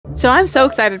So I'm so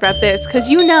excited about this because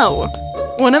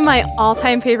one of my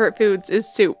all-time favorite foods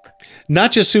is soup.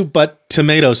 Not just soup, but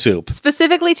tomato soup.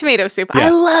 Specifically tomato soup. Yeah. I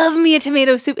love me a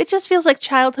tomato soup. It just feels like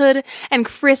childhood and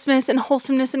Christmas and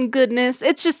wholesomeness and goodness.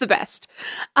 It's just the best.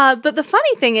 But the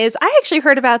funny thing is, I actually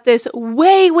heard about this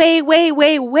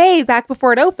way back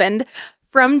before it opened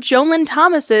from Jolyn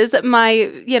Thomas's,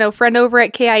 my friend over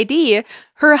at KID,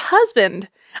 her husband.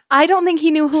 I don't think he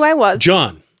knew who I was.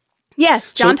 John.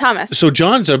 Yes, John Thomas. So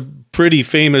John's a pretty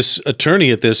famous attorney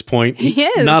at this point. He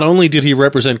is. Not only did he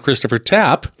represent Christopher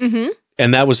Tapp,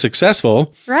 and that was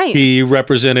successful. Right. He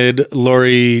represented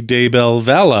Lori Daybell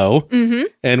Vallow,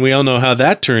 and we all know how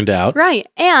that turned out. Right.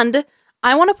 And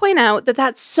I want to point out that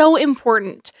that's so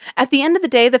important. At the end of the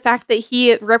day, the fact that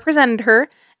he represented her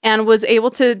and was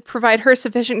able to provide her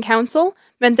sufficient counsel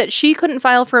meant that she couldn't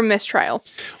file for a mistrial.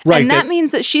 Right. And that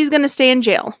means that she's going to stay in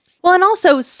jail. Well, and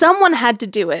also, someone had to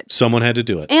do it. Someone had to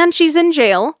do it. And she's in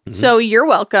jail, so you're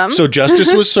welcome. So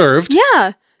justice was served.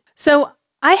 Yeah. So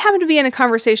I happened to be in a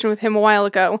conversation with him a while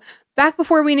ago. Back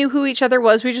before we knew who each other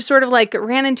was, we just sort of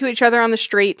ran into each other on the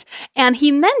street. And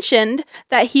he mentioned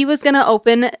that he was going to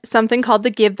open something called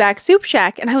the Give Back Soup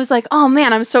Shack. And I was like, oh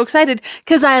man, I'm so excited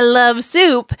because I love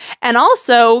soup. And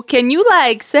also, can you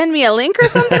send me a link or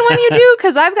something when you do?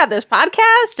 Because I've got this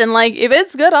podcast and if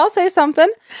it's good, I'll say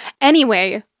something.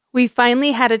 Anyway, we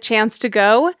finally had a chance to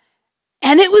go.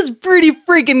 And it was pretty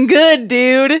freaking good,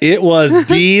 dude. It was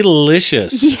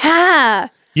delicious. Yeah.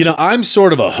 I'm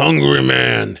sort of a hungry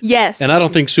man. Yes. And I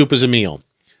don't think soup is a meal.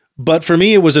 But for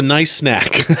me, it was a nice snack.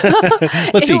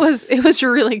 Let's see. It was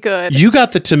really good. You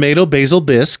got the tomato basil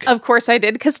bisque. Of course I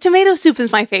did, because tomato soup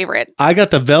is my favorite. I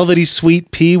got the velvety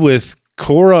sweet pea with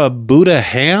Cora Buddha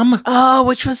ham. Oh,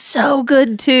 which was so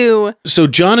good too. So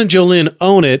John and Jolyn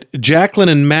own it. Jacqueline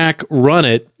and Mac run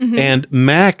it. And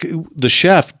Mac, the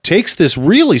chef, takes this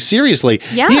really seriously.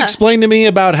 Yeah. He explained to me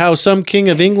about how some king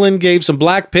of England gave some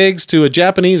black pigs to a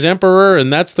Japanese emperor,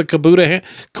 and that's the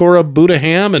Cora Buddha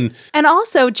ham. And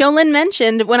also, Jolyn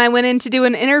mentioned when I went in to do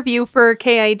an interview for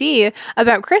KID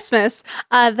about Christmas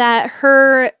that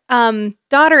her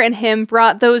daughter and him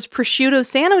brought those prosciutto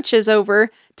sandwiches over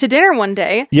to dinner one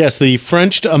day. Yes, the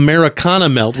French Americana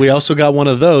melt. We also got one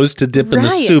of those to dip in the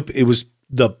soup. It was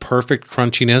the perfect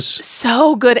crunchiness.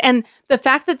 So good. And the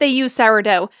fact that they use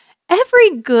sourdough.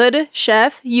 Every good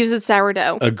chef uses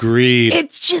sourdough. Agreed.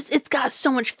 It's got so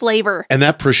much flavor. And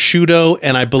that prosciutto,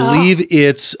 and I believe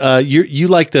it's you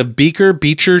like the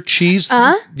Beecher cheese.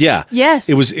 Yeah. Yes.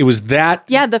 It was that.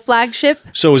 Yeah, the flagship.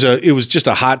 So it was just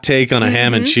a hot take on a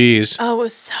ham and cheese. Oh, it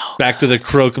was so back to the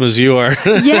croque monsieur.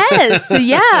 Yes.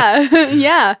 Yeah.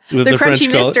 Yeah. The crunchy French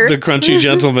mister. the crunchy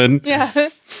gentleman. Yeah.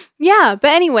 Yeah. But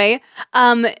anyway,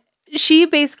 she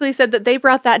basically said that they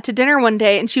brought that to dinner one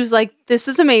day and she was like, this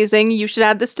is amazing. You should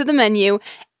add this to the menu.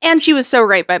 And she was so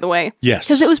right, by the way. Yes.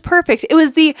 Because it was perfect. It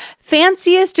was the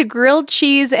fanciest grilled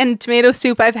cheese and tomato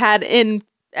soup I've had in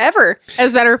ever,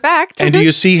 as a matter of fact. And do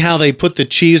you see how they put the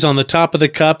cheese on the top of the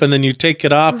cup and then you take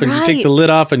it off and you take the lid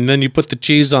off and then you put the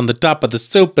cheese on the top of the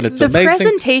soup and it's amazing? The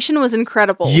presentation was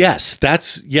incredible. Yes,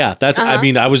 that's I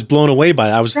mean, I was blown away by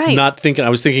it. I was I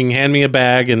was thinking hand me a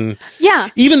bag, and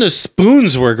even the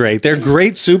spoons were great. They're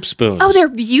great soup spoons. Oh, they're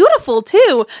beautiful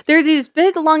too. They're these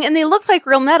big, long, and they look like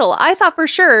real metal. I thought for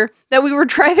sure that we were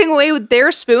driving away with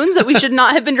their spoons that we should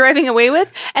not have been driving away with.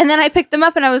 And then I picked them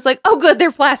up and I was like, oh, good,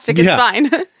 they're plastic. It's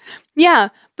fine. Yeah,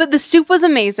 but the soup was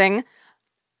amazing.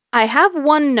 I have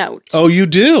one note. Oh, you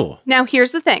do? Now,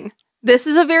 here's the thing. This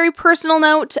is a very personal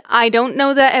note. I don't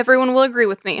know that everyone will agree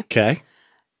with me. Okay.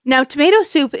 Now, tomato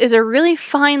soup is a really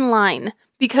fine line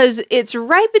because it's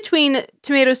right between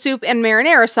tomato soup and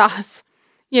marinara sauce.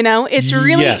 It's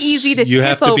really easy to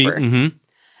tip over.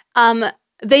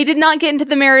 They did not get into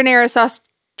the marinara sauce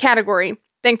category,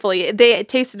 thankfully. It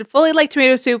tasted fully like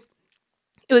tomato soup.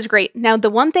 It was great. Now, the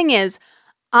one thing is,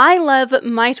 I love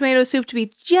my tomato soup to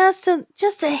be just a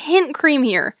hint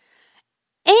creamier.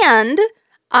 And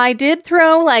I did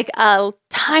throw a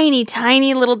tiny,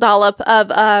 tiny little dollop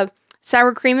of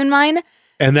sour cream in mine.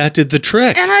 And that did the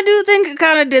trick. And I do think it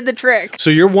kind of did the trick. So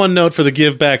your one note for the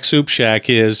Give Back Soup Shack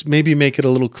is maybe make it a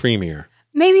little creamier.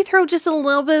 Maybe throw just a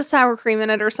little bit of sour cream in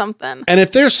it or something. And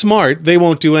if they're smart, they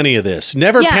won't do any of this.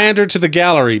 Never pander to the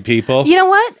gallery, people. You know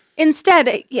what?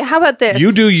 Instead, how about this?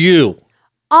 You do you.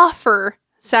 Offer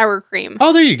sour cream.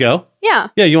 Oh, there you go. Yeah.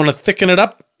 Yeah, you want to thicken it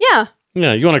up? Yeah.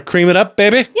 Yeah, you want to cream it up,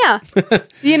 baby? Yeah.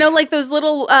 Like those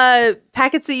little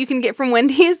packets that you can get from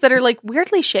Wendy's that are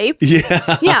weirdly shaped?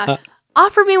 Yeah. Yeah.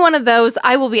 Offer me one of those.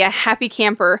 I will be a happy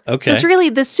camper. Okay. Because really,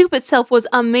 the soup itself was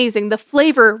amazing. The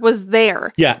flavor was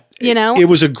there. Yeah. You know? It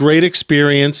was a great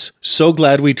experience. So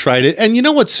glad we tried it. And you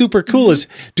know what's super cool is,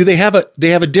 do they have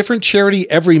a different charity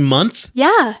every month?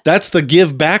 Yeah. That's the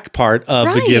give back part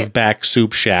of the Give Back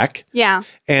Soup Shack. Yeah.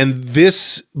 And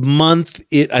this month,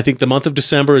 I think the month of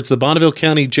December, it's the Bonneville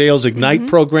County Jail's Ignite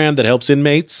program that helps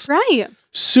inmates. Right.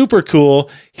 Super cool.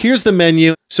 Here's the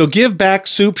menu. So Give Back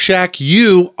Soup Shack,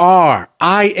 you are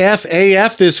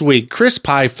IFAF this week. Crisp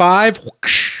high 5,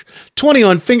 20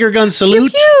 on finger gun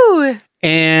salute, pew, pew.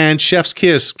 And chef's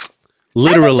kiss.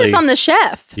 Literally. Emphasis on the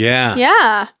chef. Yeah.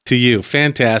 Yeah. To you.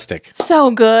 Fantastic. So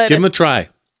good. Give them a try.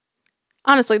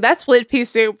 Honestly, that split pea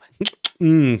soup.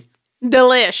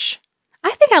 Delish.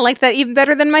 I think I like that even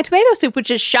better than my tomato soup, which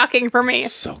is shocking for me.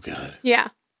 So good. Yeah.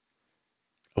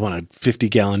 I want a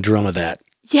 50-gallon drum of that.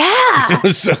 Yeah. It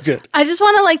was so good. I just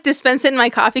want to like dispense it in my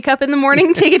coffee cup in the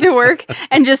morning, take it to work,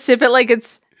 and just sip it like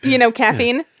it's,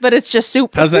 caffeine, but it's just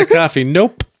soup. How's that coffee?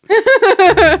 Nope.